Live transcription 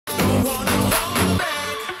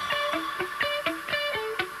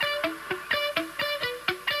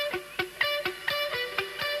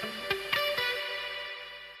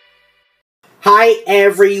Hi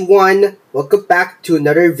everyone! Welcome back to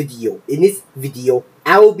another video. In this video,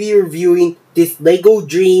 I will be reviewing this Lego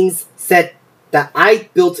Dreamzzz set that I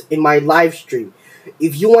built in my live stream.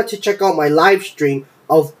 If you want to check out my live stream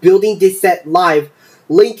of building this set live,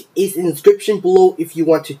 link is in the description below if you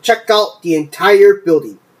want to check out the entire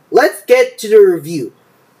building. Let's get to the review.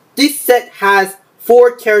 This set has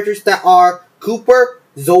 4 characters that are Cooper,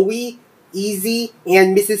 Zoey, Izzie,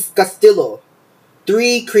 and Mrs. Castillo.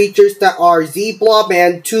 3 creatures that are Z-Blob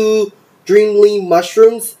and 2 Dreamling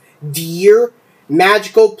Mushrooms, Deer,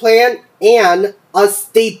 Magical Plant, and a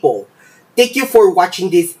Staple. Thank you for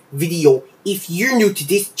watching this video. If you're new to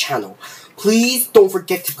this channel, please don't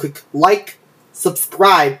forget to click like,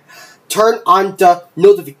 subscribe, turn on the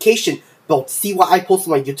notification bell to see what I post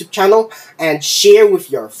on my YouTube channel, and share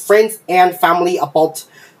with your friends and family about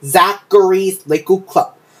Zachary's Lego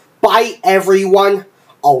Club. Bye everyone!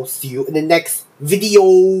 I'll see you in the next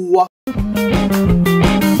video.